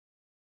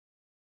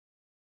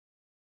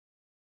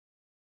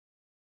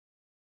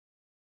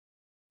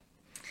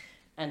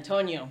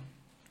Antonio,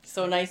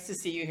 so nice to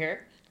see you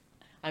here.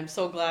 I'm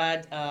so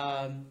glad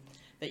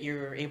that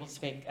you're able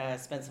to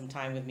spend some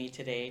time with me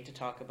today to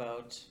talk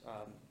about,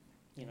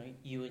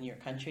 you and your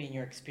country and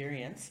your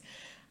experience.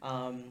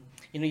 Um,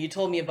 you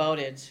told me about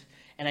it,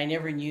 and I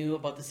never knew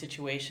about the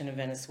situation in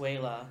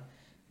Venezuela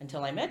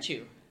until I met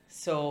you.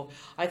 So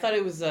I thought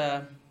it was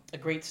a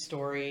great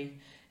story,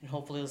 and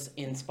hopefully it'll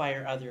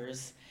inspire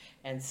others.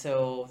 And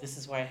so this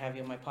is why I have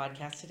you on my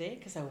podcast today,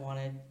 because I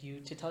wanted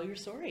you to tell your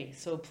story.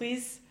 So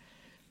please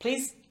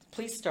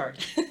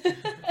start.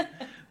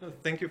 Well,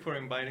 thank you for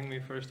inviting me.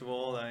 First of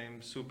all,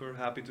 I'm super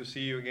happy to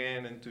see you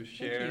again and to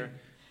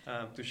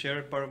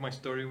share part of my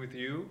story with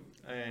you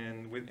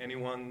and with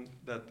anyone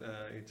that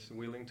is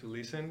willing to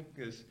listen.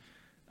 Because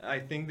I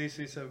think this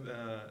is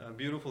a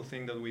beautiful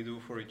thing that we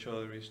do for each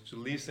other, is to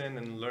listen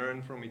and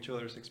learn from each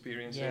other's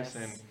experiences. Yes.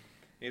 And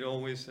it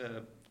always,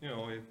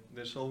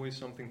 there's always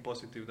something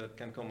positive that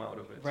can come out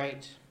of it.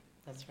 Right.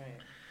 That's right.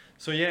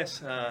 So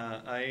yes,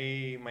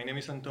 my name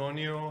is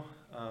Antonio.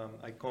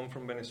 I come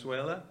from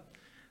Venezuela.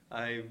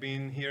 I've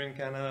been here in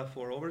Canada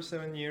for over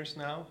 7 years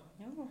now.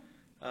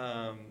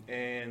 Oh.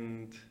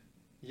 And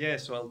yeah,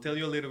 so I'll tell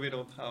you a little bit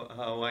of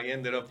how I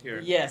ended up here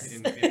Yes.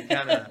 in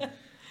Canada.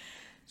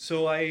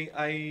 So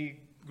I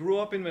grew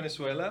up in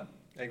Venezuela.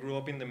 I grew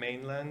up in the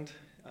mainland,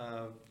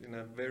 in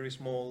a very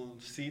small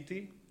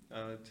city.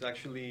 It's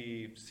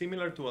actually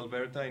similar to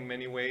Alberta in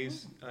many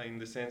ways, in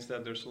the sense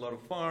that there's a lot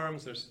of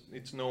farms.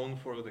 It's known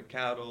for the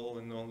cattle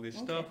and all this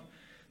stuff.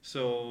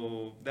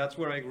 So that's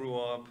where I grew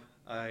up.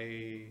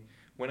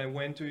 When I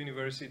went to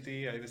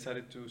university, I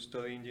decided to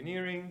study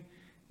engineering,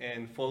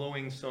 and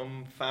following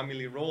some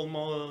family role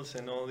models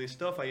and all this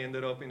stuff, I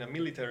ended up in a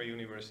military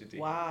university.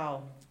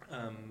 Wow.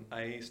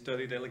 I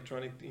studied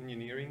electronic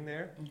engineering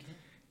there. Okay.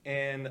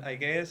 And I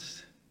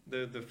guess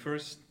the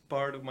first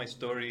part of my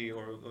story,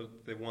 or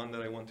the one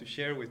that I want to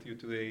share with you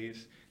today,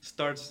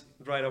 starts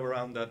right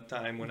around that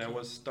time when I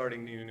was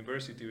starting the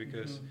university,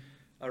 because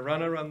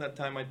around that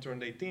time I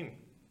turned 18.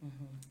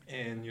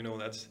 And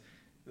that's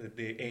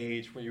the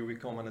age when you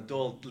become an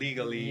adult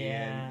legally,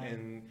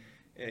 and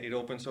it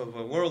opens up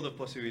a world of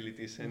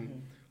possibilities.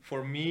 And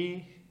for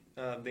me,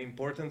 the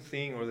important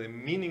thing, or the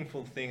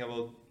meaningful thing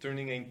about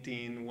turning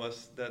 18,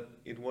 was that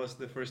it was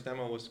the first time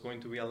I was going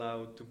to be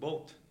allowed to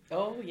vote.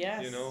 Oh,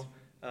 yes.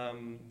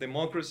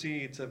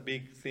 Democracy, it's a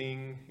big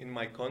thing in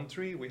my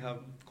country. We have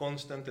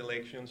constant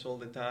elections all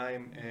the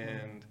time,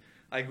 and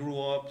I grew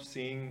up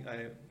seeing,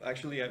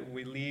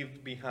 we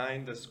lived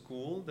behind a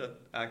school that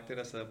acted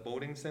as a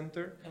voting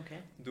center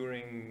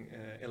during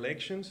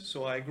elections.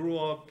 So I grew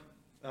up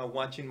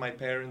watching my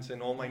parents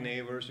and all my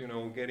neighbors,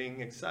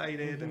 getting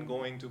excited and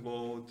going to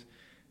vote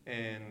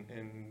and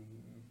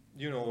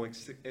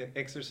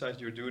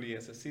exercise your duty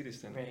as a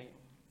citizen. Right.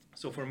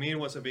 So for me, it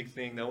was a big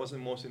thing. That was the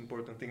most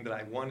important thing that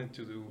I wanted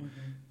to do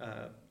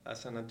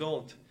as an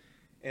adult.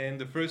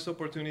 And the first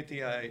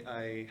opportunity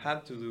I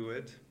had to do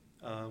it,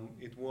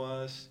 it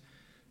was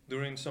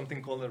during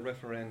something called a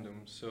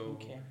referendum. So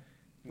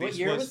what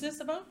year was this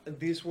about?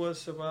 This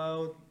was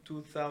about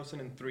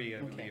 2003,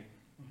 I believe.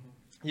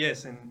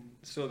 Yes, and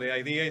so the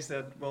idea is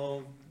that,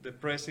 well, the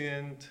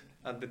president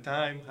at the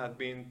time had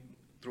been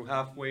through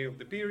halfway of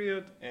the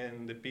period,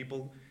 and the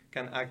people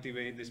can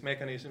activate this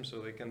mechanism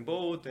so they can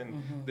vote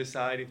and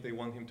decide if they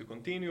want him to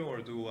continue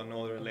or do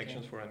another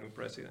elections for a new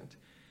president.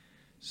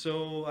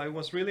 So I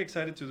was really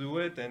excited to do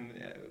it, and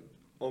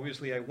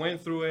obviously I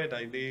went through it,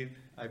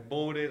 I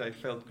voted, I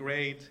felt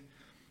great,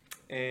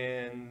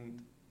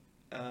 and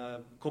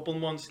a couple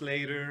months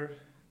later,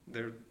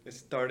 there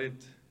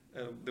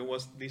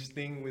was this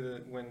thing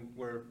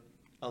where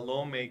a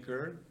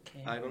lawmaker,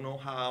 I don't know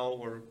how,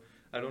 or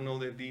I don't know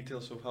the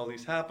details of how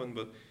this happened,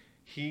 but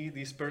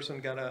this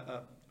person got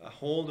a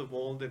hold of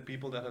all the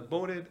people that had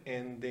voted,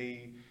 and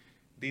they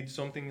did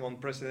something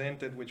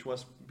unprecedented, which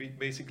was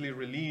basically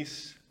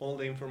release all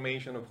the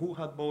information of who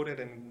had voted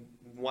and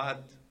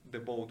what the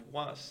vote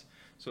was.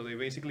 So they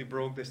basically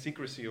broke the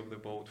secrecy of the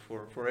vote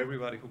for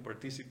everybody who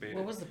participated.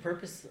 What was the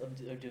purpose of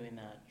doing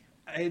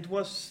that? It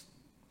was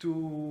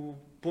to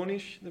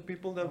punish the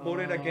people that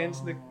voted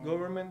against the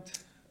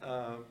government.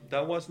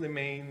 That was the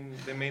main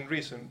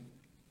reason.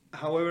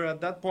 However,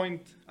 at that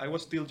point, I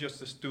was still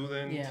just a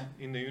student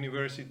in the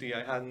university.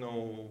 I had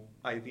no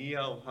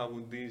idea of how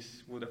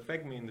this would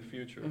affect me in the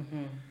future.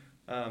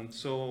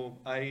 So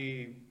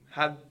I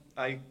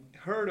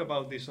heard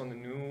about this on the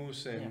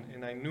news,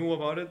 and I knew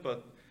about it,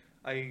 but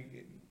I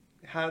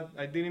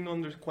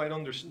didn't quite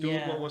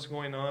understood what was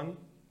going on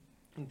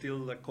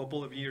until a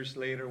couple of years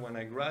later when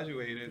I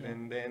graduated,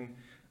 and then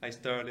I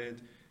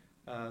started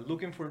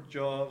looking for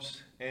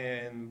jobs.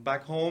 And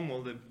back home,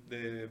 well,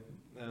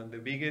 the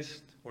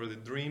biggest, or the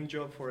dream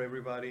job for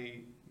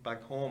everybody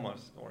back home,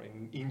 or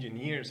in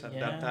engineers at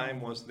that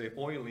time, was the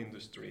oil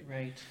industry.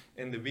 Right.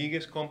 And the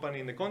biggest company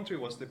in the country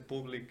was the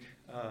public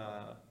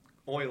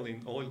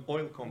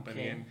oil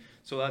company. And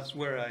so that's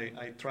where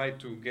I tried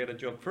to get a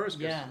job first,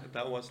 because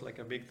that was like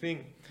a big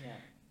thing.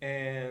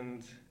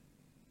 And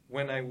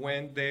when I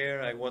went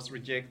there, I was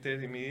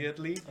rejected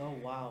immediately. Oh,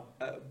 wow.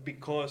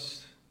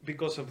 Because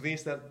because of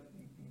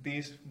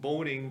this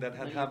voting that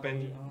had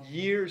happened Oh.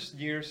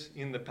 years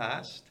in the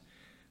past,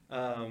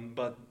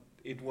 but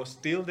it was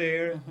still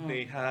there.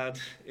 They had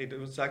it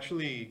was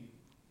actually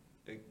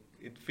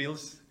it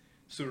feels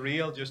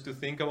surreal just to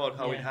think about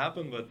how it Yeah.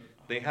 happened, but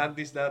they had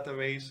this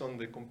database on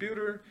the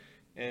computer,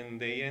 and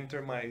they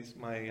enter my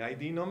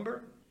ID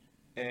number,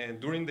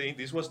 and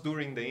this was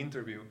during the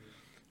interview,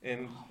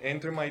 and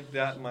enter my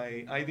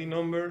ID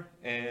number,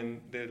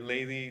 and the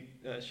lady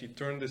she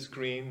turned the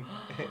screen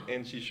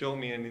and she showed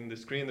me, and in the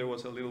screen there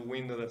was a little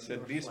window that said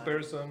this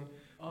person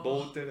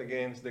voted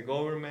against the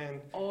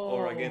government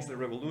or against the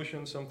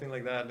revolution, something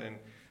like that, and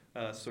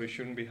so he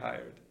shouldn't be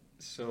hired.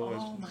 So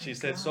she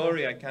said,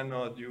 sorry, I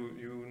cannot,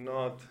 you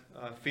not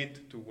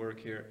fit to work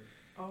here.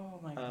 Oh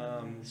my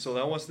goodness. So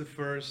that was the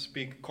first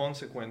big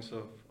consequence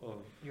of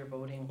Your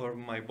voting. or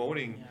my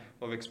voting,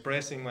 of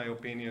expressing my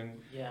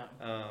opinion. Yeah.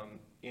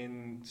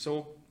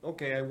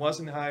 Okay, I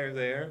wasn't hired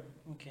there.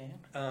 Okay.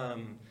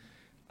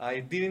 I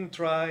didn't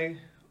try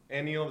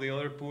any of the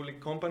other public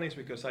companies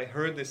because I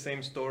heard the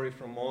same story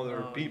from other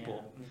people.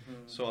 Yeah.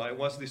 So I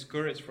was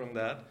discouraged from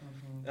that.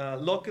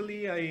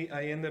 Luckily,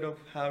 I ended up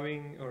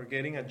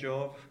getting a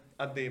job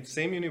at the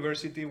same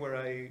university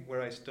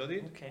where I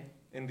studied. Okay.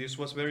 And this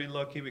was very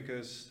lucky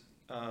because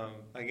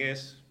I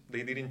guess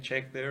they didn't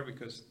check there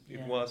because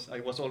I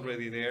was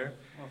already there.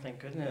 Oh, thank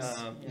goodness.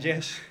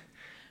 Yes.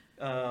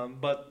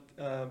 But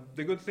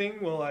the good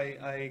thing, well,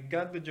 I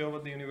got the job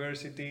at the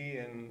university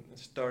and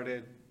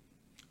started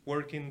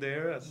working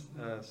there as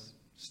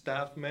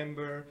staff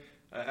member.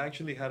 I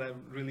actually had a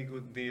really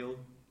good deal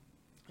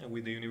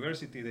with the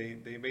university.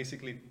 They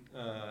basically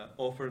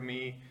offered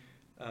me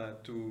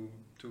to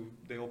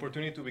the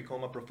opportunity to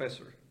become a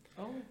professor.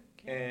 Oh, okay.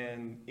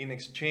 And in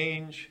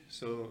exchange,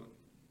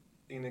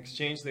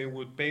 they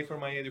would pay for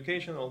my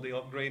education, all the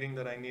upgrading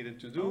that I needed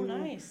to do. Oh,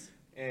 nice.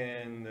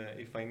 And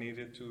if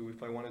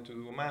I wanted to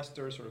do a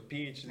master's or a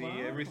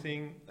PhD,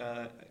 everything,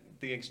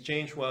 the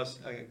exchange was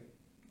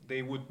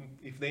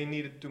if they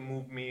needed to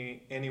move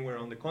me anywhere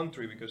on the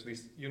country, because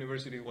this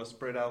university was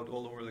spread out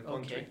all over the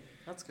country. Okay,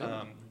 that's good.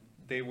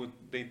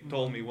 They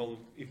told me, well,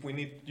 if we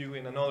need you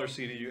in another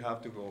city, you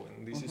have to go,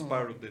 and this is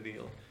part of the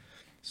deal.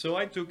 So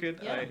I took it.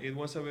 Yeah. It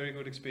was a very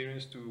good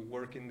experience to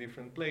work in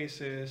different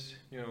places,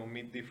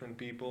 meet different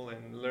people,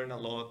 and learn a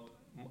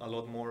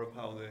lot more of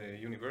how the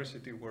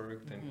university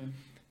worked,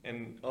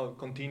 and I'll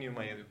continue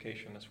my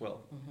education as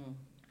well.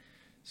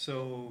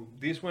 So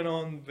this went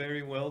on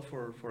very well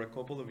for a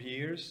couple of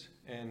years,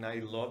 and I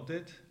loved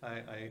it.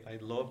 I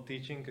love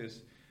teaching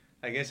because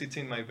I guess it's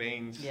in my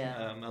veins.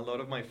 Yeah. A lot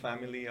of my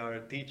family are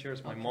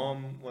teachers. My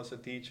mom was a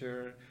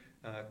teacher.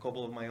 A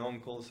couple of my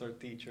uncles are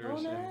teachers.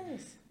 Oh,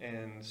 nice.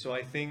 And so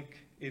I think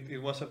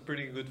it was a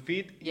pretty good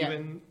fit, Yeah.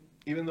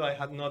 even though I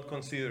had not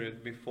considered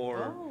it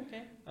before. Oh,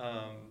 okay.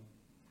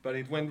 But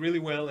it went really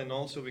well, and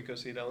also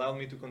because it allowed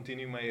me to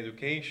continue my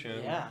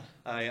education. Yeah.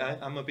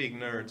 I'm a big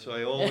nerd, so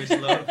I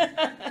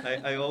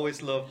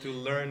always love to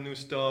learn new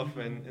stuff,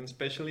 and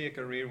especially a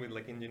career with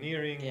like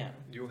engineering. Yeah.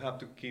 You have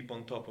to keep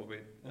on top of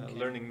it, Okay.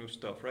 learning new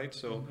stuff, right?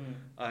 So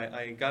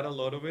I got a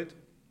lot of it,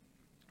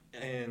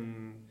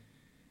 and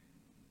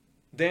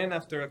then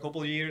after a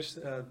couple of years,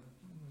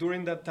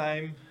 during that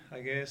time,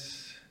 I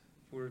guess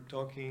we're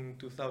talking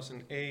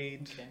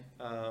 2008,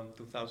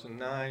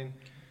 2009.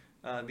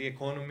 The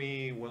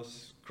economy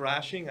was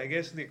crashing. I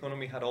guess the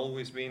economy had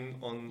always been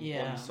on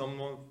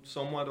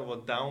somewhat of a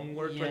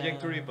downward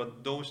trajectory,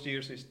 but those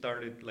years it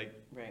started like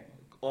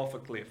off a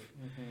cliff.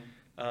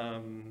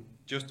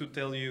 Just to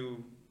tell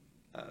you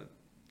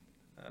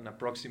an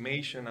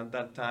approximation, at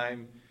that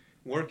time,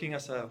 working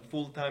as a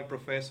full-time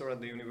professor at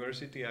the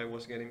university, I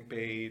was getting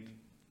paid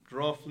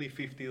roughly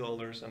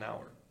 $50 an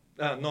hour.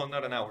 No,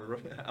 not an hour,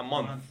 a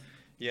month.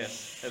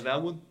 Yes, and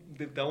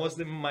that was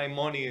my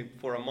money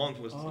for a month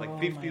was like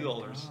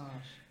 $50.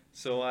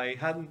 So I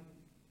had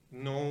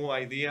no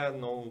idea,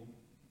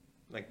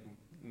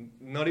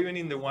 not even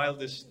in the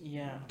wildest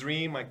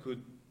dream I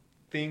could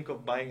think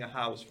of buying a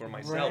house for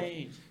myself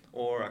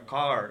or a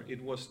car.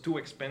 It was too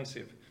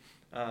expensive.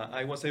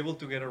 I was able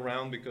to get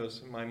around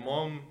because my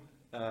mom,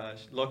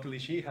 luckily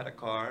she had a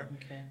car,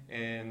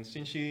 and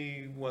since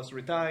she was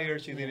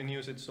retired, she didn't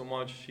use it so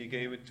much. She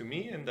gave it to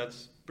me, and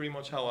that's pretty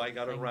much how I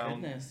got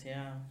around. Goodness,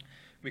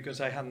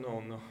 because I had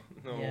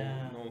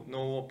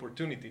no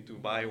opportunity to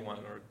buy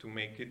one or to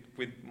make it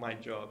with my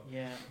job.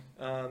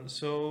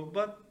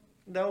 But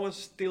that was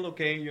still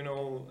okay.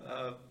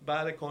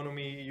 Bad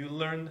economy. You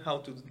learn how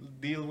to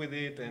deal with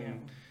it,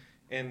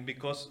 and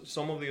because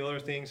some of the other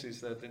things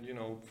is that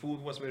food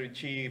was very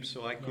cheap,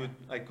 so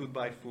I could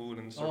buy food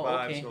and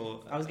survive.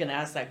 So I was gonna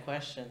ask that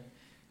question.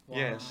 Wow.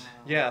 Yes,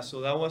 yeah.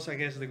 So that was, I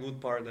guess, the good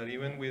part, that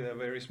even with a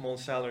very small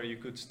salary, you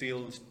could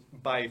still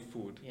buy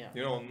food.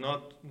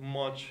 Not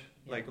much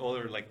like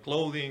other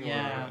clothing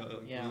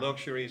or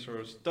luxuries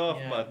or stuff,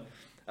 but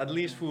at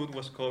least food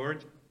was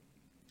covered.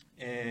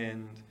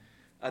 And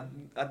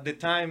at the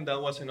time, that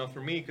was enough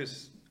for me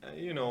because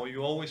you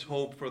always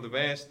hope for the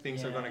best.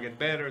 Things are gonna get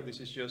better. This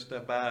is just a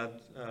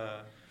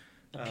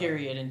a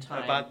period in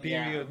time. A bad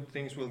period, Yeah.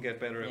 things will get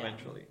better Yeah.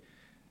 eventually.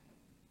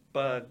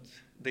 But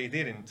they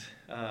didn't.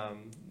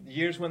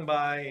 Years went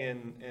by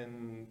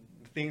and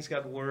things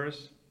got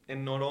worse.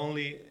 And not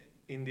only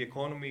in the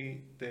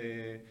economy,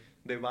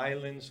 the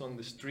violence on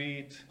the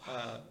street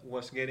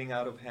was getting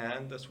out of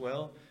hand as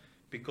well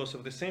because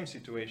of the same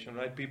situation,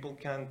 right? People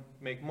can't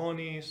make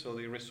money, so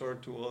they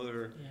resort to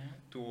other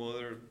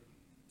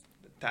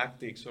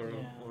tactics or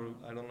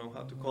I don't know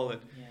how to call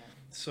it. Yeah.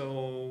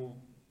 So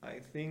I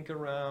think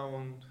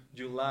around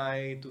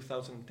July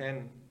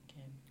 2010,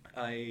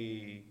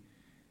 Okay.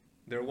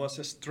 there was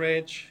a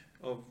stretch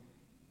of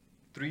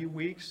 3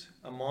 weeks,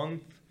 a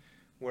month,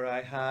 where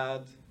I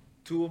had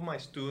two of my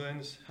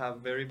students have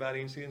very bad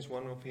incidents.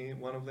 One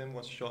of them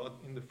was shot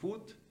in the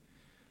foot,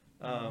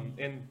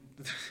 and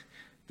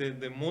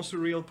the most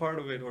surreal part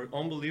of it, or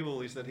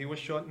unbelievable, is that he was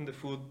shot in the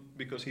foot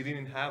because he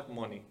didn't have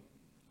money.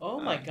 Oh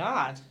my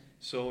God.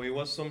 So it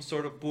was some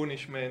sort of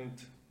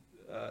punishment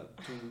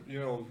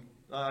to,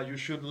 you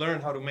should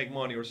learn how to make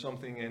money or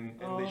something, and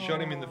they shot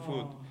him in the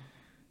foot.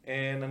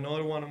 And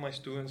another one of my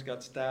students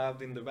got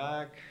stabbed in the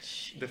back,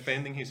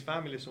 defending his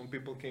family. Some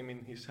people came in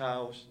his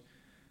house.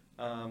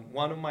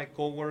 One of my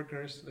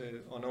coworkers,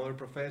 another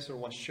professor,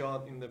 was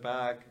shot in the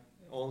back.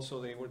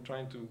 Also, they were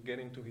trying to get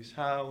into his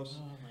house.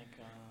 Oh my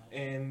God.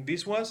 And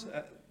this was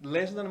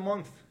less than a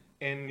month.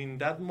 And in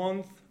that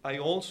month, I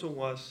also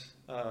was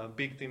a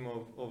victim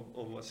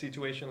of a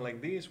situation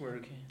like this,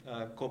 where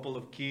a couple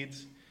of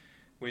kids,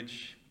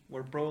 which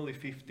were probably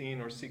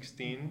 15 or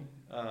 16,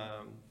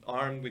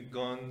 armed with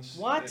guns.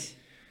 What?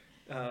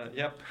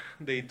 Yep,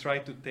 they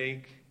tried to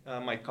take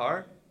my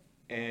car,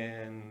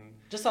 and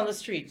Just on the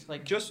street,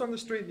 like. just on the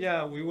street.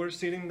 Yeah, we were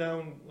sitting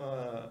down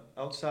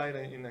outside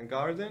in a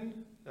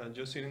garden,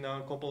 just sitting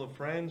down, a couple of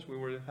friends. We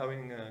were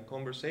having a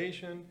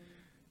conversation,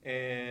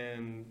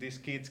 and these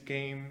kids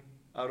came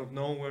out of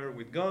nowhere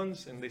with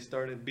guns, and they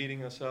started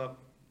beating us up.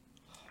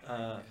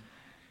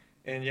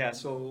 And yeah,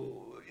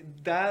 so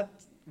that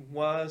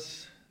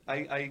was.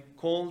 I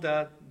called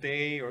that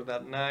day or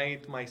that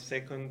night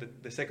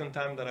the second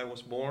time that I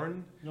was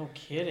born. No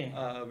kidding.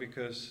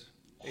 Because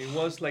it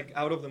was like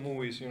out of the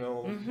movies,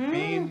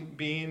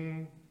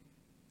 being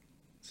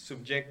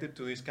subjected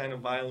to this kind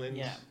of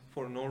violence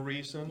for no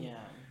reason.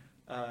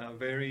 Yeah.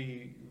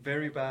 Very,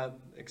 very bad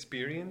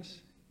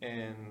experience,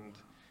 and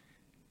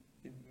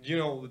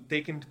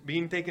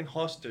being taken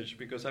hostage,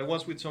 because I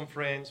was with some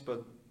friends,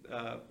 but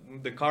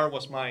the car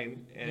was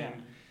mine,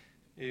 and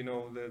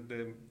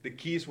the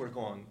keys were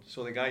gone.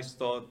 So the guys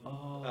thought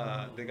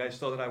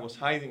that I was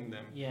hiding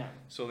them. Yeah.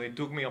 So they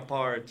took me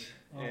apart,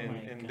 Oh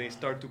and my they God.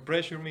 start to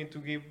pressure me to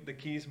give the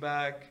keys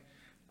back.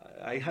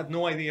 I had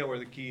no idea where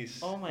the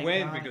keys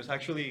went, God. because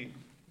actually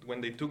when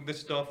they took the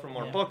stuff from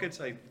our Yeah. pockets,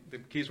 the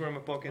keys were in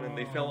my pocket, and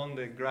they fell on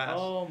the grass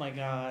Oh my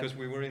God. because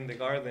we were in the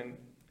garden.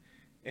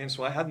 And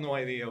so I had no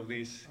idea of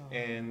this. Oh.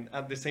 And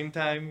at the same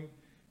time,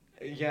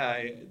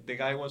 the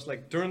guy was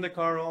like, turn the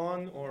car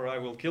on or I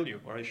will kill you,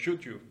 or I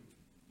shoot you.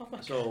 Oh my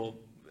God. So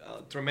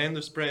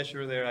tremendous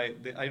pressure there.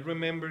 I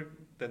remember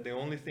that the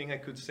only thing I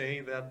could say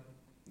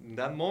in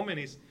that moment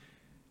is,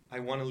 I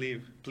want to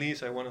leave.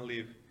 Please, I want to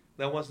leave.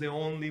 That was the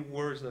only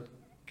words that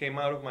came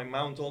out of my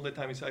mouth all the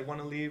time. Is, I want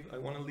to leave. I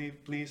want to leave.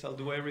 Please, I'll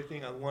do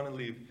everything. I want to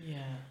leave.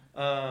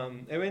 Yeah.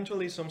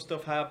 Eventually, some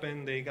stuff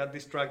happened. They got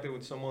distracted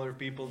with some other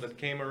people that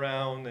came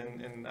around,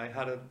 and I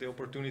had the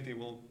opportunity.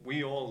 Well,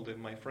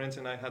 my friends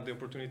and I had the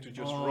opportunity to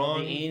just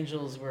run. The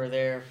angels were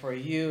there for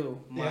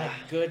you. My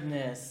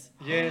goodness.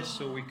 Yes,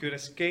 so we could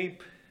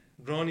escape,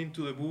 run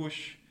into the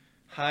bush,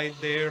 hide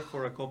there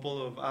for a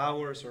couple of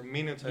hours or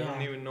minutes. I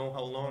don't even know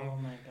how long.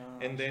 Oh my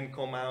God. And then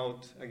come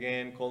out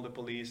again, call the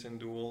police, and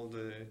do all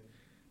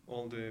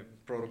the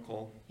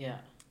protocol. Yeah.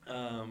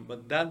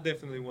 But that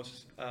definitely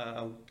was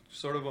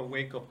sort of a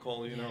wake-up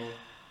call,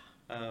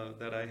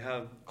 that I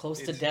have.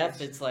 Close to death,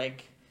 it's like,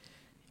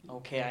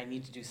 okay, I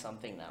need to do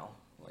something now.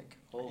 Like,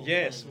 oh.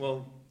 Yes,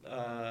 well,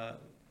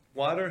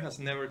 water has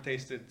never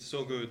tasted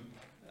so good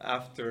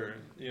after,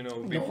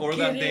 before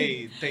that day,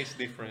 it tastes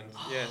different.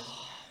 Yes.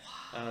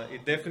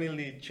 It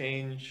definitely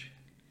changed.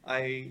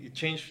 It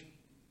changed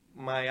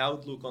my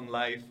outlook on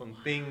life, on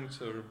things,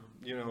 or,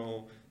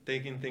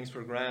 taking things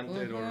for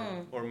granted,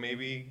 or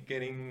maybe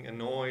getting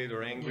annoyed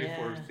or angry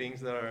for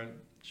things that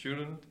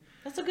shouldn't.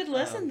 That's a good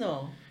lesson,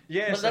 though.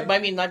 Yes. But I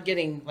mean, not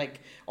getting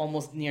like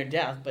almost near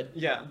death, but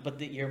yeah.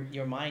 But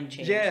your mind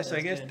changed. Yes, That's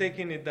I guess good.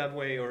 taking it that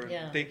way, or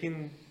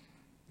taking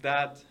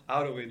that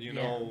out of it,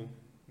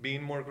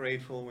 being more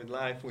grateful with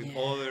life, with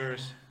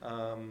others,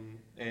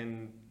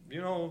 and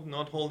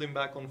not holding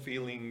back on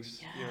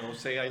feelings.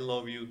 Say I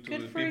love you to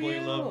Good the for people you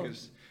you. love,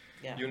 because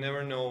you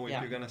never know if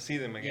you're gonna see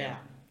them again.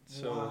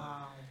 So.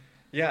 Wow.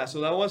 Yeah,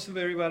 so that was a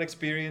very bad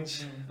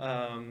experience.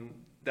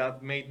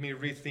 That made me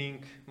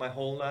rethink my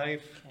whole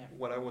life,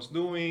 what I was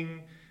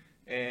doing,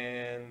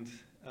 and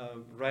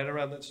right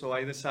around that, so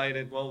I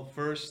decided, well,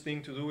 first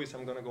thing to do is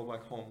I'm gonna go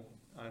back home.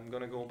 I'm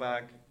gonna go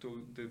back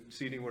to the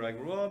city where I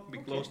grew up, be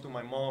close to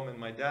my mom and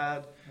my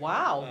dad.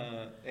 Wow.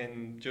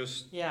 And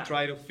just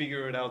try to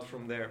figure it out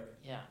from there.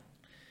 Yeah.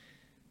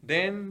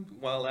 Then,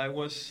 while I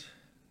was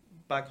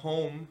back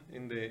home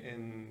in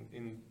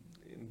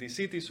the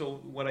city, so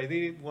what I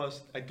did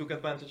was I took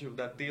advantage of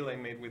that deal I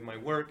made with my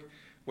work,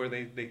 where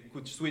they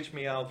could switch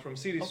me out from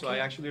cities. So I Okay.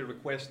 actually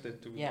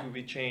requested to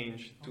be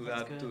changed Oh, to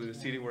that's that to good, the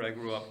yeah. city where I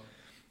grew up.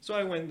 So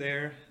I went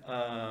there.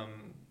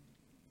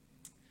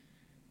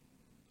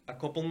 A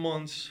couple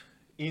months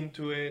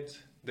into it,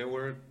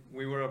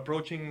 we were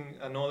approaching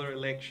another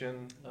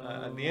election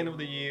at the end of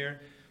the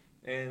year,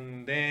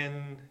 and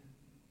then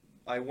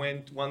I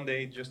went one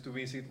day just to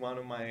visit one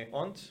of my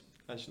aunts.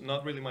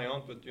 Not really my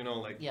aunt, but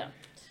like Yeah,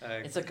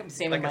 uh, it's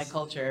same like in a my s-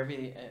 culture.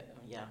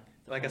 Yeah.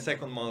 like a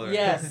second mother.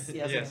 Yes,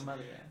 yes, Yes. like a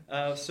mother.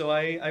 Yeah. So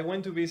I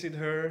went to visit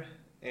her,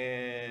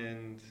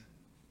 and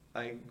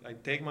I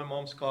take my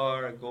mom's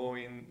car. I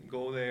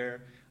go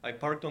there. I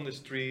parked on the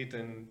street,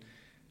 and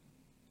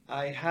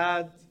I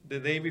had the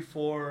day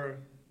before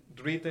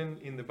written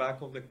in the back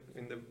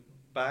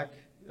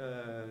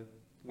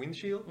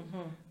windshield.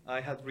 Mm-hmm. I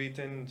had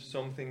written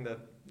something that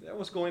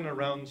was going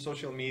around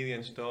social media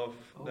and stuff.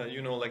 Oh. That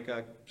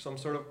like some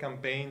sort of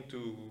campaign to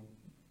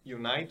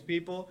unite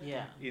people.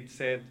 Yeah. It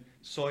said,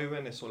 "Soy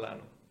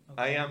venezolano."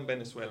 I Okay. am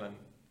Venezuelan.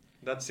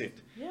 That's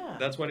it. Yeah.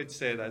 That's what it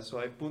said. So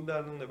I put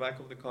that on the back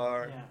of the car.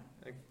 Yeah.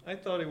 I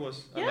thought it was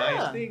a Yeah.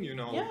 nice thing,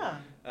 Yeah.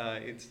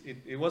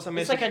 It was a It's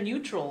message. like a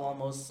neutral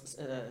almost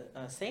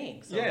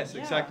saying. So, Yes,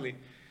 yeah. exactly.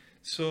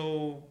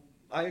 So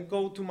I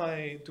go to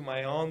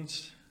my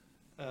aunt's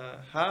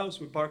house.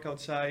 We park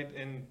outside,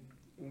 and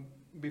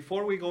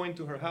before we go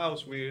into her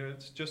house, we're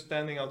just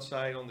standing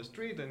outside on the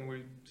street, and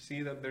we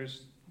see that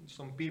there's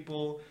some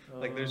people,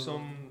 like there's Oh.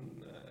 some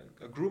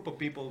a group of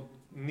people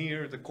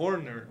near the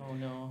corner. Oh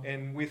no.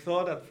 And we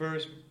thought at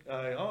first,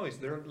 oh, is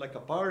there like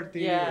a party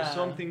or Yeah.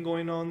 something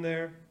going on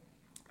there?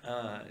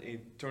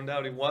 It turned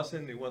out it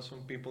wasn't. It was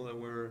some people that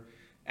were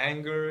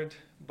angered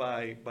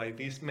by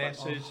this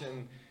message,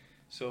 and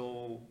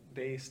so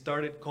they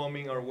started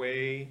coming our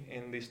way,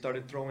 and they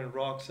started throwing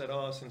rocks at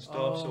us and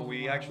stuff. So Oh,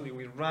 we wow.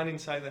 we ran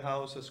inside the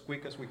house as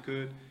quick as we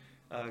could.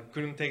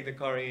 Couldn't take the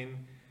car in,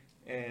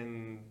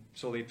 and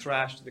so they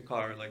trashed the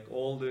car, like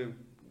all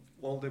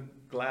the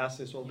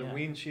glasses, all the Yeah.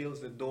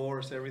 windshields, the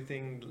doors,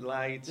 everything,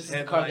 lights, This is the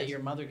headlights. car that your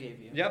mother gave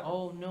you. Yep.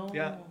 Oh no.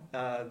 Yeah,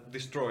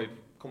 destroyed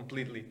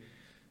completely.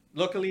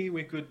 Luckily,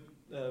 we could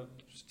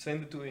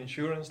send it to the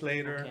insurance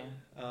later,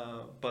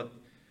 Okay. but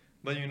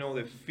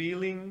the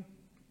feeling.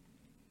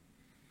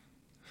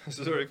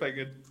 Sorry if I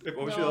get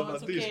emotional No, about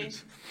it's this. okay.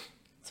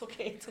 It's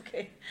okay. It's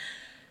okay.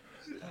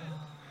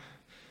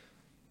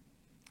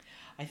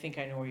 I think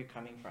I know where you're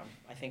coming from.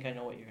 I think I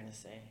know what you're gonna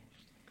say.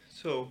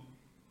 So,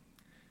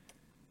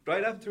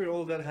 right after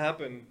all that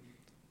happened,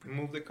 we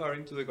moved the car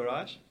into the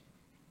garage,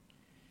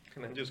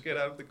 and I just get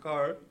out of the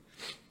car,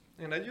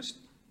 and I just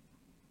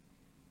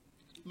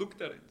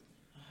looked at it,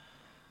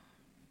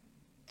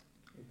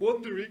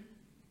 wondering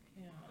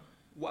Yeah.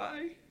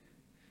 why,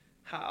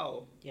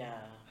 how.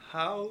 Yeah.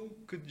 How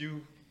could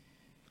you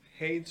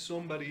hate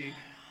somebody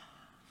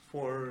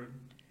for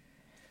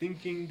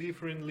thinking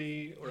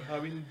differently or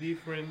having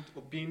different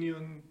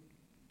opinion,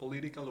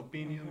 political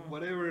opinion, Mhm.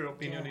 whatever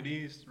opinion Yeah. it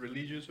is,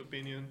 religious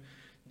opinion,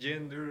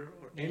 gender,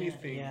 or Yeah,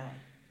 anything? Yeah.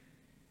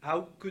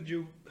 How could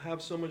you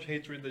have so much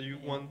hatred that you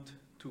Yeah. want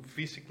to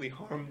physically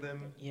harm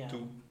them, Yeah.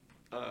 to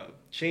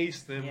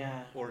chase them,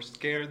 Yeah. or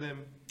scare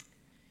them?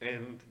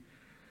 And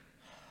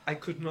I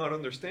could not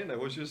understand. I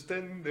was just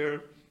standing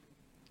there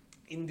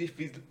in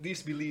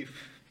disbelief,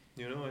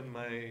 and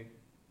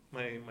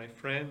my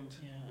friend,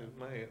 Yeah.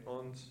 my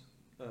aunt's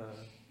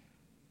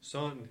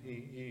son,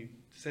 he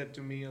said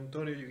to me,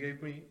 Antonio,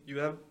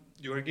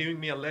 you are giving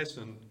me a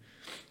lesson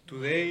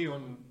today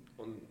on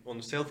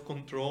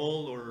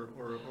self-control,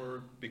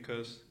 or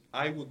because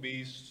I would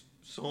be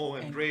so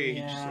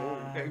enraged, so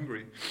Yeah.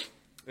 angry,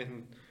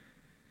 and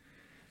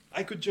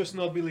I could just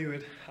not believe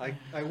it.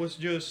 I was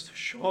just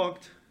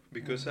shocked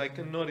because I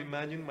cannot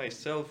imagine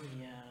myself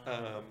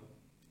Yeah.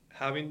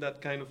 having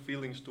that kind of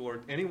feelings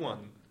toward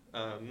anyone,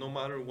 no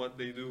matter what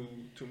they do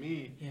to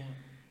me. Yeah.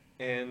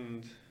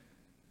 And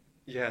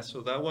yeah,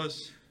 so that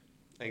was,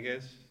 I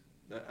guess,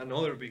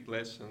 another big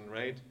lesson,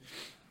 right?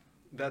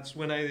 That's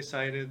when I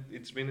decided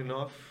it's been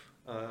enough.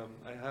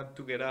 I have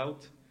to get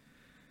out.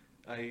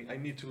 I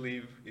need to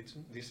leave.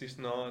 This is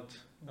not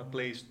a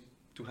place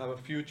to have a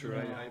future.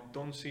 No. I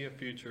don't see a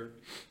future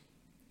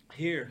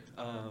here.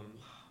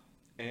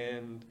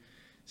 And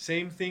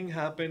same thing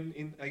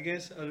happened I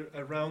guess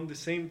around the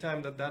same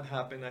time that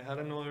happened. I had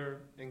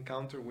another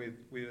encounter with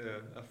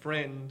a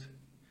friend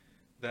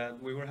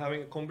that we were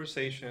having a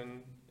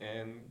conversation,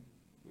 and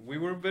we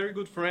were very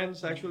good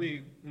friends.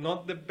 Actually,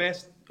 not the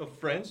best of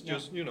friends, Yeah.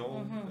 just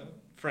Mhm.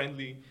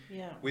 friendly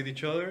Yeah. with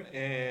each other,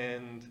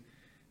 and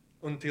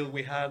until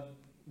we had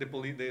the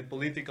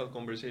political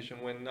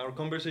conversation. When our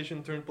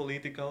conversation turned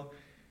political,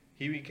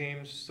 he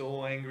became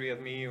so angry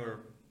at me, or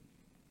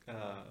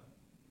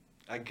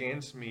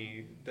against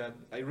me, that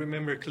I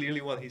remember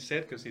clearly what he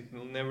said, because it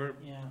will never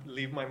Yeah.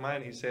 leave my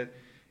mind. He said,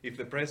 if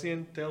the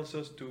president tells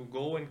us to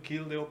go and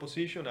kill the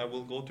opposition, I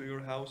will go to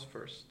your house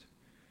first.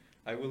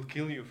 I will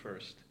kill you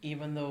first.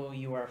 Even though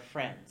you are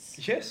friends.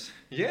 Yes,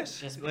 yes.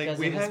 Just Like because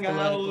we of his hang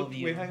political out,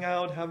 view. we hang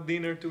out, have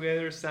dinner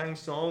together, sang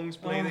songs,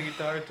 play the Oh.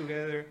 guitar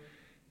together,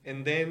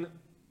 and then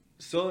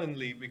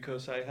suddenly,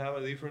 because I have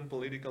a different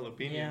political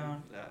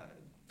opinion,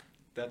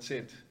 that's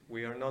it.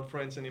 We are not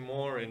friends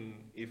anymore,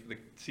 and if the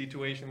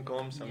situation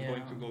comes, I'm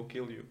going to go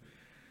kill you.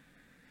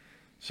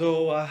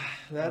 So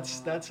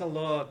that's a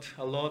lot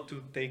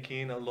to take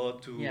in, a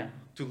lot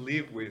to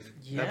live with.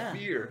 That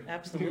fear,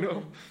 absolutely. you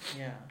know?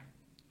 Yeah.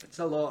 It's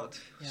a lot.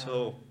 Yeah.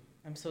 So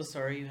I'm so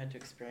sorry you had to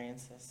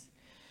experience this.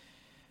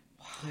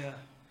 Wow. Yeah.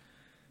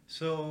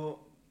 So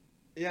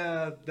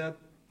yeah, that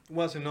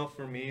was enough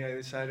for me. I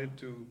decided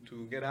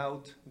to get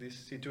out. This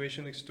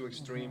situation is too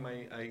extreme.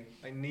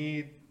 I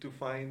need to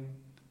find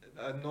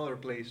another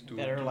place to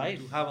Better life.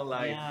 to have a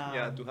life.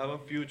 Yeah. To have a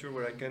future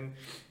where I can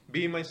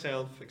be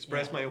myself,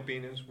 express my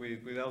opinions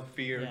without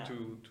fear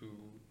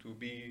to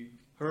be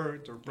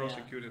hurt or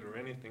prosecuted or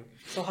anything.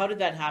 So how did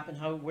that happen?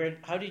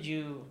 How did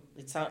you?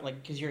 It sounded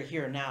like, because you're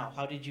here now.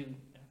 How did you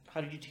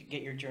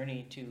get your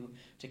journey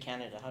to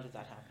Canada? How did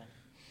that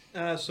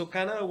happen? So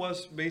Canada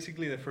was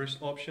basically the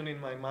first option in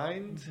my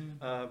mind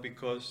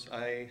because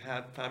I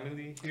had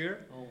family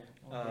here. Oh,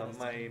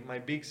 okay, My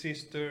big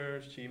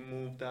sister, she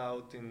moved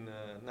out in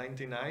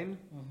 '99.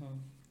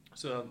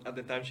 So at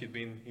the time she'd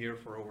been here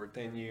for over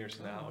 10 years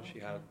now. Okay. She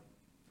had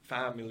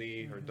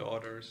family, her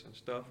daughters and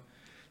stuff.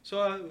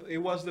 So it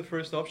was the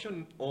first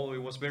option. Oh,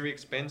 it was very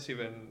expensive,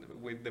 and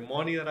with the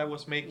money that I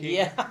was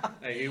making,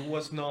 it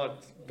was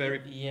not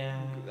very.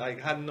 I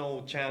had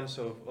no chance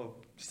of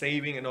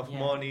saving enough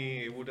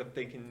money. It would have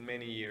taken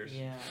many years.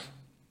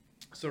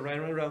 So right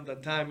around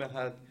that time,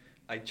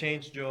 I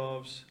changed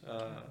jobs.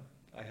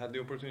 I had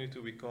the opportunity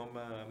to become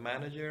a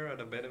manager at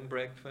a bed and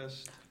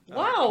breakfast.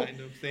 Wow, kind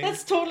of thing.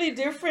 That's totally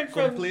different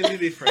from... Completely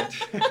different.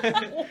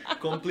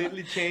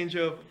 Completely change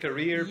of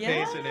career,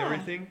 pace, and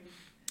everything.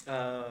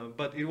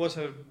 But it was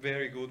a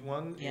very good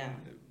one.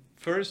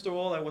 First of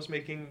all, I was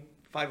making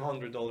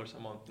 $500 a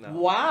month now.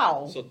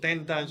 Wow. So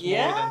 10 times more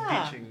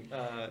than teaching.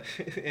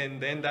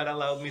 And then that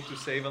allowed me to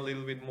save a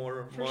little bit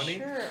more money.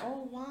 For sure.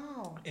 Oh,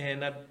 wow.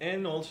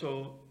 And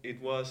also,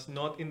 it was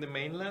not in the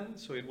mainland,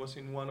 so it was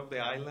in one of the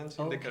islands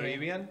in the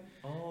Caribbean.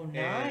 Oh,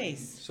 nice.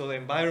 And so the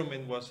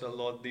environment was a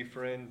lot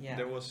different.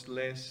 There was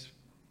less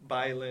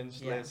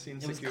violence, less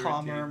insecurity. It was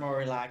calmer, more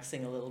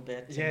relaxing a little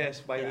bit. Yes,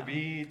 by the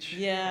beach.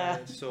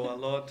 So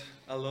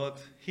a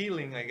lot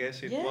healing, I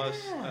guess. It was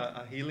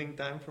a healing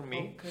time for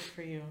me. Oh, good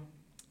for you.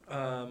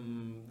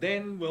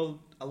 Then, well,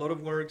 a lot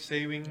of work,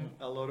 saving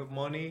a lot of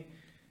money,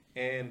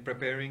 and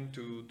preparing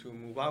to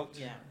move out.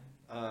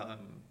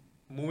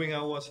 Moving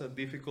out was a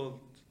difficult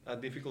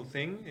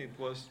thing. It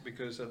was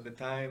because at the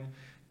time,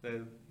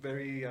 the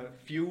very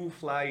few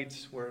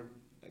flights were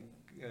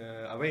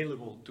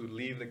available to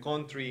leave the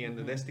country, and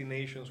the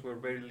destinations were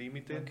very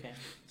limited.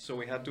 So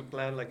we had to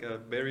plan like a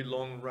very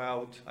long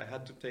route. I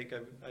had to take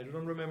I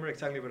don't remember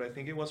exactly, but I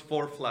think it was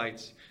 4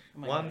 flights.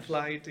 One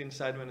flight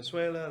inside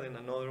Venezuela, then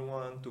another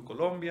one to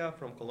Colombia,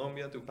 from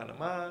Colombia to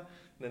Panama,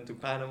 then to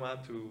Panama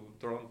to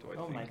Toronto, I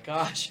think. Oh my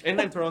gosh. And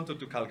then Toronto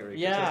to Calgary,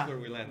 because that's where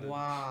we landed.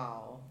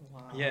 Wow.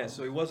 Yeah,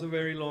 so it was a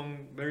very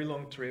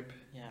long trip.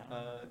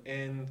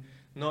 And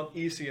not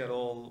easy at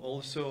all.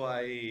 Also,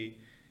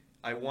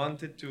 I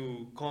wanted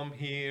to come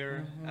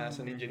here as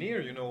an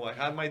engineer. You know, I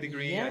had my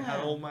degree, I had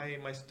all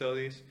my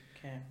studies,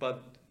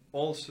 but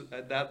also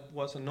that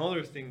was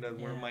another thing that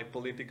were my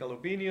political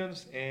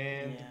opinions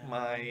and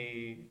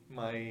my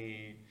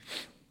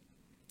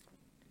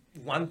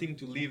wanting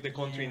to leave the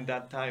country in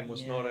that time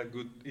was not a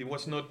good. It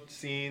was not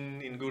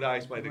seen in good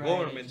eyes by the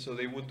government, so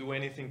they would do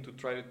anything to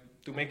try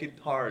to make it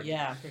hard.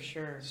 Yeah, for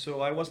sure.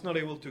 So I was not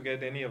able to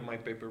get any of my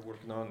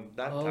paperwork done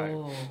that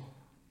time.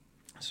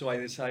 So I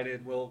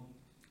decided, well,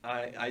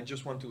 I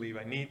just want to leave.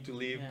 I need to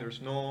leave.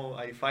 There's no.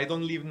 If I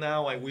don't leave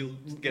now, I will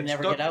get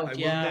never stuck. Get out. I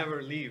will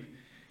never leave.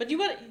 But you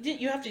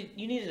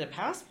needed a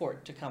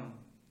passport to come,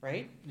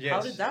 right? Yes.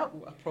 How did that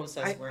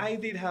process work? I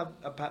did have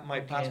my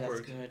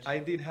passport. That's good. I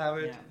did have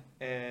it,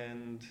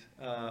 and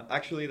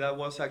actually that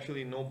was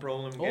actually no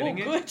problem getting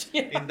it.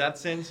 In that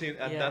sense,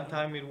 at that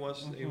time it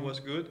was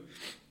good.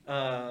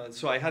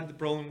 So I had the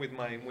problem with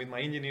my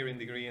engineering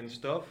degree and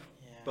stuff,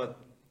 but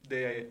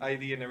the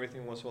ID and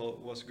everything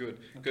was good,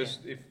 because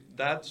if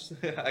that's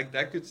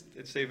I could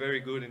say very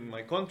good in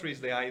my country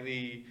is the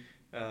ID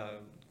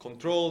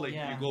control, like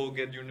you go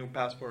get your new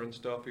passport and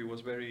stuff. It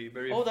was very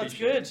efficient.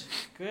 That's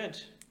good.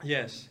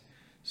 Yes.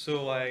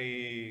 So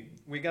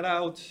we got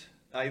out.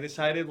 I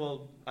decided,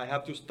 well, I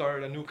have to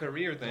start a new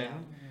career then.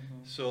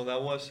 So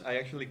I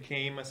actually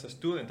came as a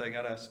student. I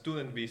got a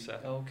student visa.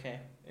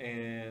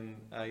 And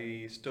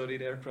I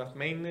studied aircraft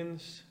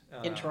maintenance.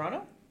 In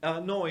Toronto?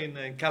 No,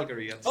 in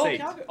Calgary at State.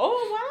 Calgary. Oh,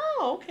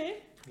 wow, okay.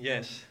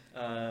 Yes,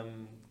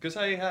 because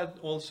I had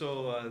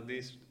also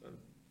this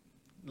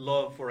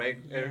love for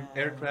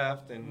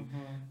aircraft and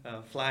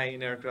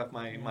flying aircraft.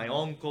 My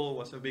uncle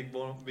was a big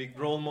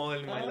role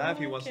model in my life.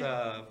 He was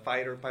a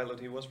fighter pilot.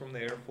 He was from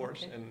the Air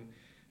Force, and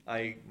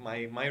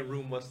my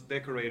room was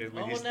decorated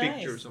with his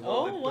pictures of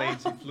all the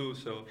planes he flew.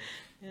 So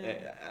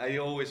I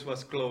always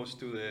was close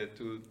to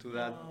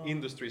that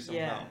industry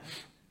somehow. Yeah,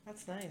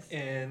 that's nice.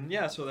 And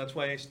yeah, so that's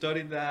why I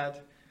studied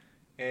that,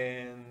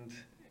 and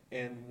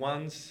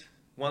once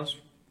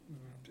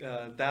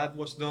that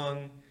was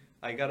done,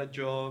 I got a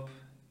job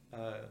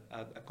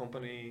at a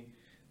company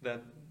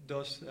that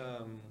does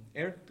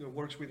air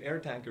works with air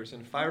tankers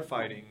and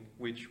firefighting,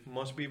 which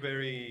must be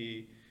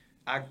very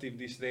active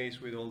these days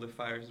with all the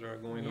fires that are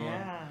going on.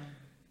 Yeah.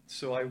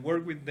 So I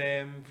worked with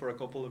them for a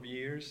couple of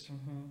years,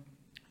 Mm-hmm.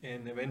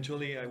 and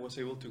eventually I was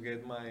able to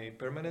get my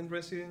permanent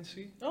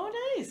residency. Oh,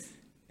 nice.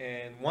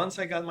 And once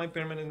I got my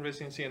permanent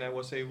residency and I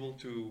was able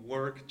to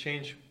work,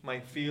 change my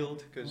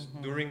field, because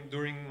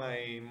during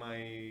my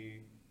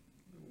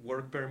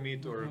work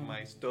permit or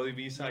my study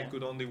visa, I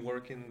could only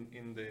work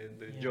in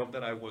the job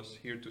that I was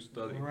here to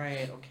study.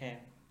 Right, okay.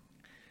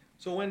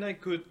 So when I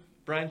could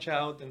branch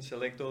out and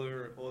select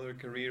other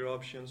career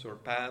options or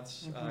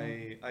paths,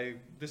 I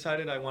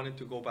decided I wanted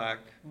to go back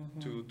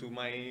to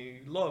my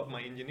love,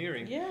 my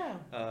engineering. Yeah.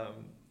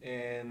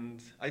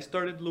 And I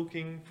started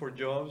looking for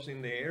jobs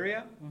in the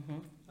area.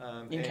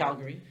 In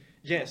Calgary.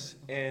 Yes,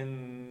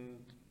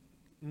 and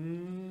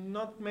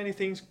not many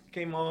things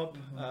came up,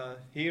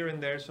 here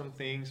and there some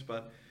things,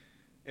 but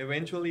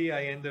eventually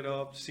I ended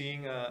up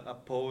seeing a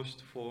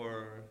post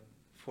for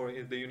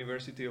the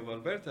University of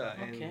Alberta,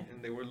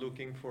 and they were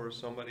looking for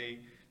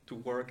somebody to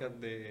work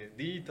at the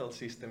digital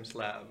systems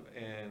lab,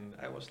 and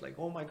I was like,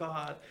 oh my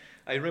God.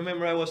 I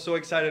remember I was so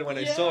excited when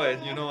I saw it,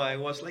 you know, I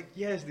was like,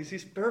 yes, this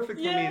is perfect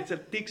for me.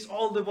 It ticks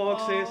all the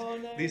boxes. Oh,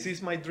 nice. This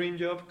is my dream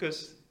job,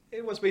 because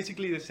it was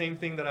basically the same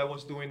thing that I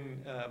was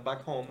doing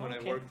back home when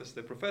I worked as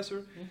the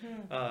professor.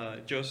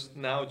 Just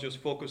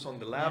focus on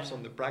the labs,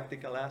 on the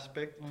practical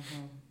aspect.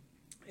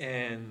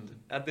 And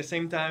at the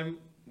same time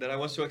that I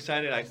was so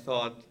excited, I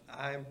thought,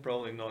 I'm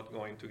probably not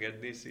going to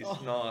get this.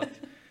 It's not.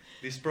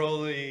 This is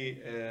probably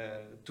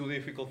too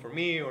difficult for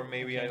me, or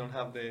maybe I don't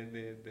have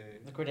the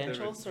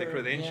credentials. The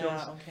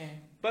credentials. Yeah, okay.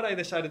 But I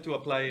decided to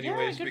apply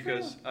anyways good for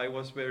because I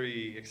was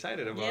very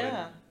excited about it.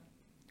 Yeah.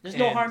 There's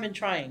no harm in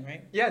trying,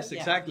 right? Yes,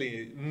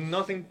 exactly.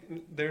 Nothing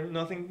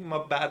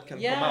bad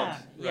can come out,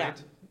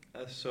 right?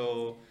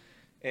 So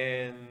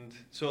I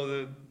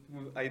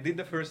did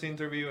the first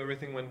interview,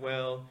 everything went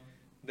well.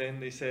 Then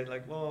they said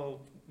like,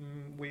 well,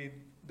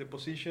 the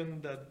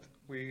position that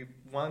we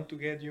want to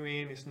get you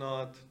in is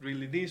not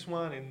really this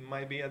one. It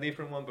might be a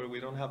different one, but we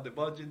don't have the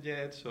budget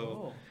yet.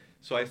 So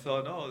I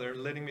thought, oh, they're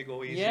letting me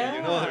go easy.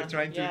 You know, they're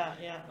trying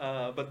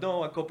to. But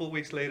no, a couple of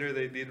weeks later,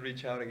 they did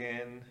reach out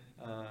again,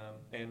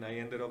 and I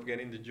ended up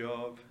getting the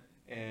job.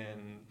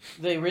 And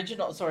the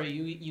original, sorry,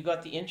 you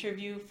got the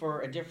interview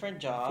for a different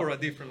job. For a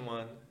different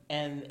one.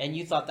 And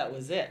you thought that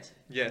was it.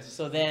 Yes.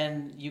 So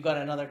then you got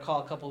another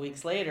call a couple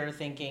weeks later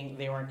thinking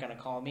they weren't going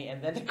to call me,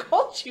 and then they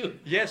called you.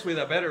 Yes, with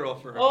a better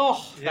offer. Oh,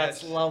 yes.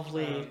 That's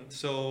lovely.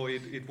 So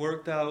it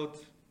worked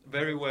out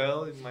very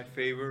well in my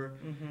favor.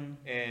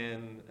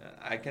 And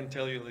I can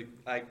tell you, like,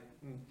 I've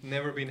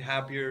never been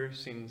happier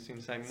since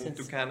I moved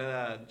to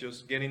Canada.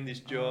 Just getting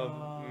this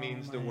job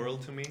means the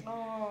world to me.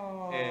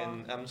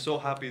 And I'm so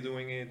happy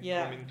doing it,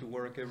 coming to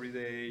work every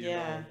day, you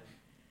know.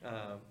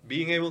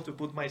 Being able to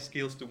put my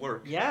skills to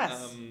work.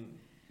 Yes.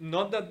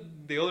 Not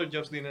that the other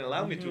jobs didn't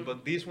allow me to,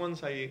 but these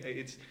ones,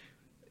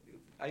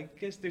 I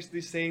guess there's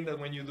this saying that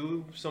when you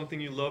do something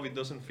you love, it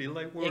doesn't feel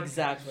like work.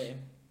 Exactly.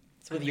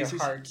 It's with your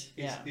heart.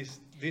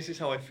 This is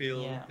how I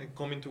feel,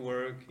 coming to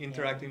work,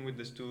 interacting with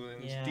the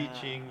students,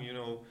 teaching, you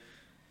know,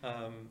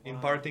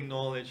 imparting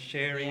knowledge,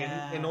 sharing,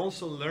 and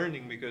also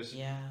learning, because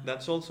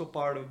that's also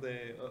part of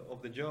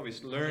the job,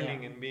 is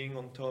learning and being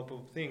on top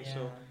of things.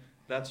 So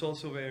that's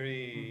also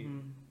very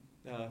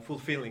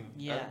fulfilling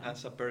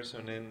as a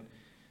person. And,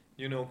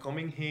 you know,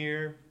 coming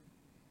here,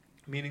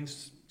 meeting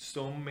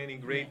so many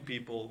great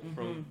people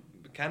from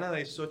Canada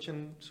is such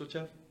an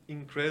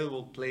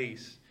incredible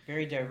place.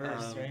 Very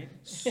diverse, right?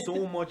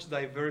 So much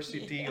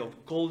diversity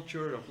of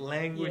culture, of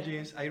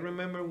languages. I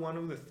remember one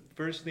of the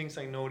first things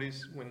I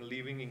noticed when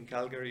living in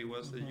Calgary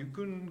was that you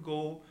couldn't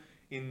go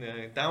in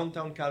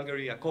downtown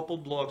Calgary a couple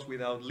blocks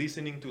without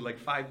listening to like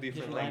 5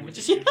 different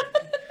languages.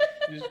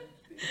 You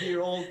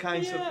hear all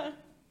kinds of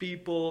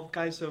people,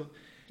 kinds of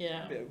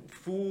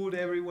food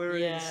everywhere.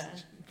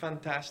 It's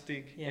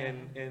fantastic.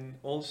 And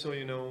also,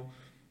 you know,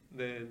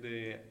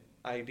 the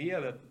idea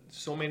that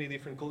so many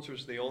different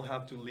cultures, they all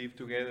have to live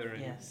together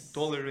and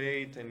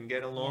tolerate and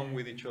get along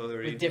with each other.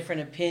 With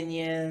different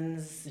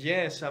opinions.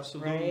 Yes,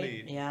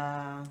 absolutely. Right?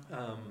 Yeah.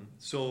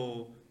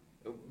 So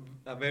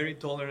a very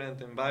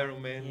tolerant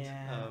environment,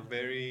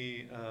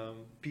 very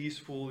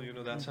peaceful, you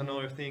know, that's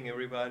another thing.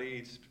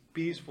 Everybody is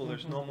peaceful.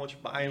 There's not much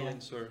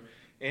violence or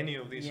any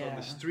of this on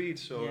the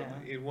streets. So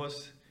it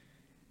was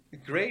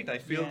great. I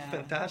feel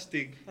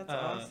fantastic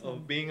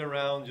of being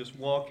around, just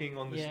walking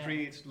on the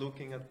streets,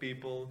 looking at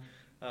people,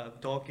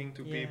 talking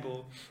to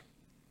people,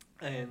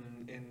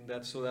 and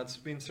that's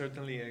been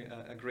certainly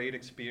a great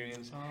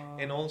experience,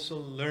 and also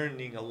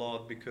learning a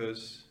lot,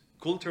 because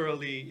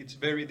culturally it's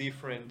very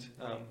different.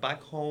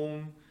 Back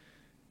home,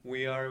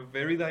 We are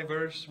very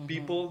diverse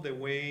people, the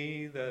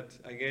way that,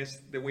 I guess,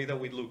 the way that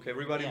we look.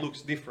 Everybody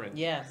looks different.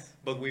 Yes.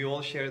 But we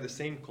all share the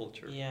same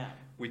culture. Yeah.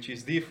 Which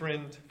is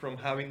different from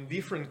having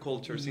different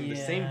cultures in the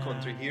same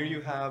country. Here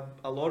you have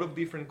a lot of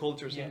different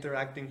cultures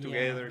interacting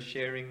together,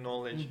 sharing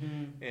knowledge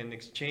and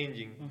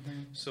exchanging.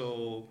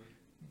 So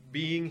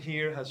being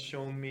here has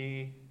shown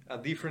me a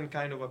different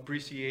kind of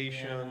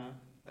appreciation,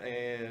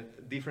 a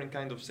different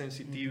kind of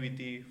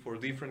sensitivity for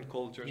different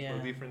cultures, for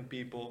different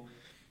people.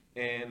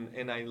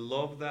 And I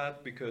love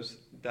that because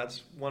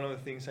that's one of the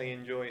things I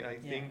enjoy. I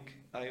think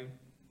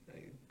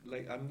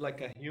I'm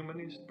like a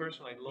humanist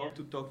person. I love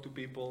to talk to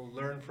people,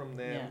 learn from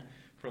them,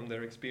 from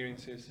their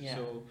experiences.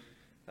 So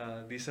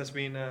this has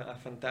been a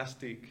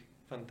fantastic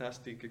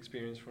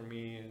experience for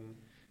me,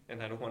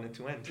 and I don't want it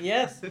to end.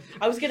 Yes.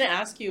 I was going to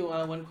ask you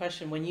one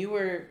question. When you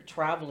were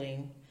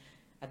traveling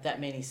at that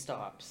many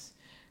stops,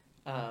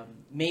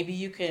 maybe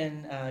you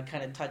can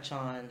kind of touch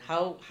on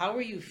how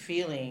were you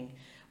feeling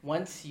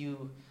once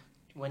you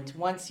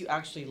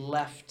actually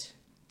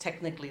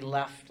technically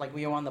left, like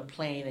we were on the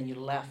plane and you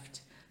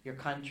left your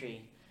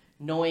country,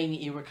 knowing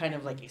you were kind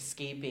of like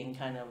escaping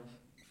kind of,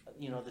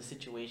 the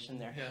situation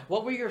there. Yeah.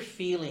 What were your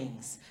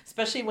feelings,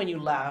 especially when you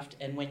left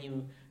and when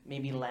you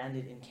maybe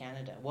landed in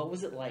Canada? What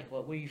was it like?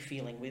 What were you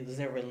feeling? Was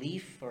there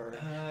relief or?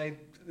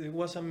 It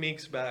was a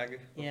mixed bag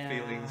of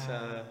feelings,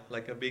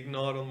 like a big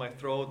knot on my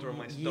throat or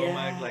my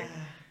stomach,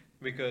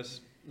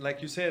 because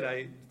like you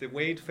said, the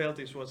way it felt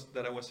was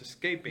that I was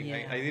escaping.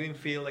 I didn't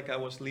feel like I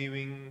was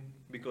leaving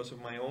because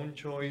of my own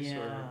choice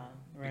or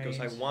because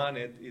I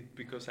wanted it,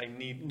 because I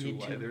need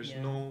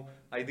to.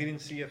 I didn't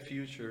see a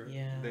future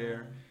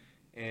there,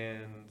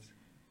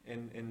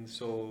 and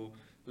so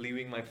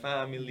leaving my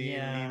family,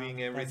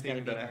 leaving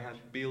everything that I had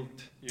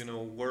built,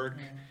 work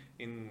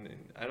in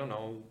I don't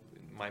know,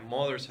 in my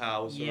mother's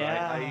house. Or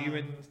I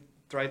even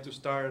tried to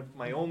start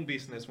my own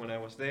business when I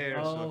was there,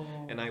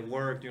 and I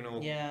worked,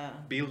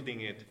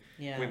 building it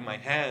with my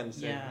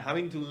hands, and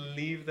having to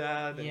leave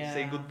that and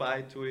say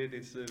goodbye to it.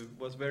 It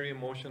was very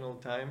emotional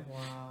time.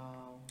 Wow.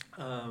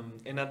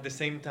 And at the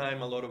same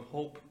time, a lot of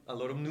hope, a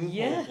lot of new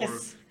hope, or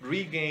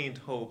regained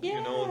hope,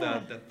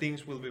 that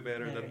things will be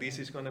better, that this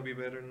is going to be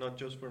better, not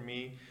just for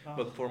me,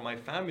 but for my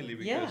family,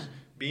 because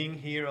being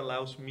here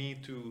allows me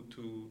to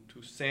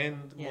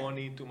send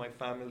money to my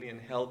family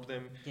and help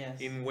them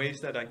in ways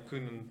that I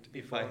couldn't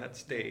if I had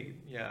stayed.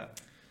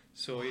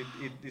 So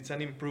it's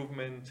an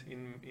improvement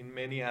in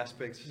many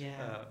aspects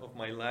of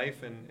my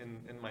life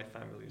and my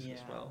family's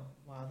as well.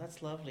 Wow,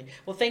 that's lovely.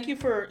 Well, thank you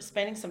for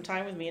spending some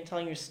time with me and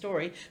telling your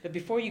story. But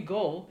before you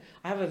go,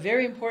 I have a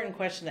very important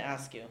question to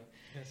ask you.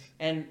 Yes.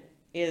 And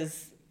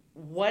is,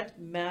 what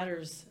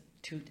matters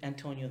to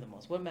Antonio the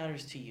most? What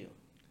matters to you?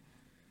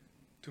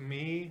 To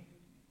me,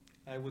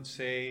 I would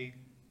say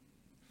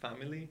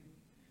family.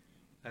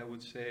 I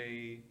would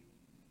say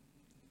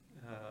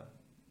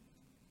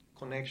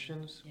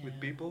connections with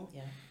people.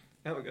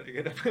 Now we're gonna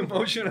get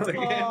emotional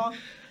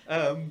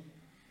again.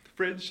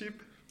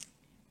 Friendship.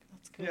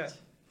 That's good. Yeah,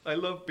 I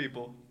love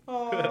people.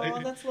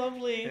 Oh, that's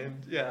lovely.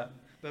 And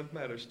that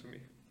matters to me.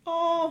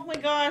 Oh my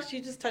gosh,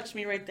 you just touched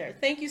me right there.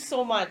 Thank you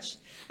so much.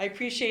 I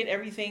appreciate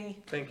everything.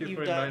 Thank you you've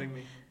for done. inviting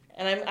me.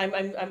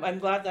 And I'm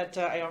glad that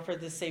I offered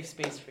this safe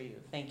space for you.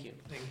 Thank you.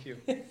 Thank you.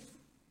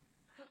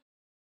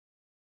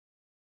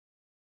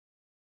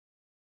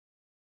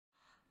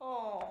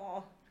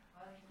 Oh,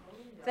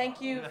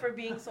 thank you for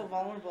being so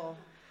vulnerable.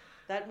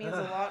 That means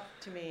a lot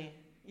to me.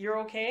 You're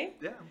okay?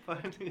 Yeah, I'm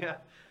fine. Yeah.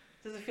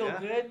 Does it feel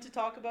good to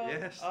talk about?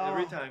 Yes,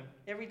 every time.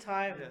 Every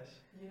time. Yes.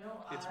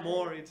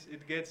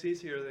 It gets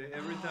easier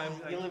every time.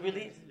 You'll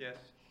release. Yes.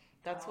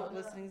 That's what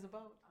listening's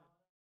about.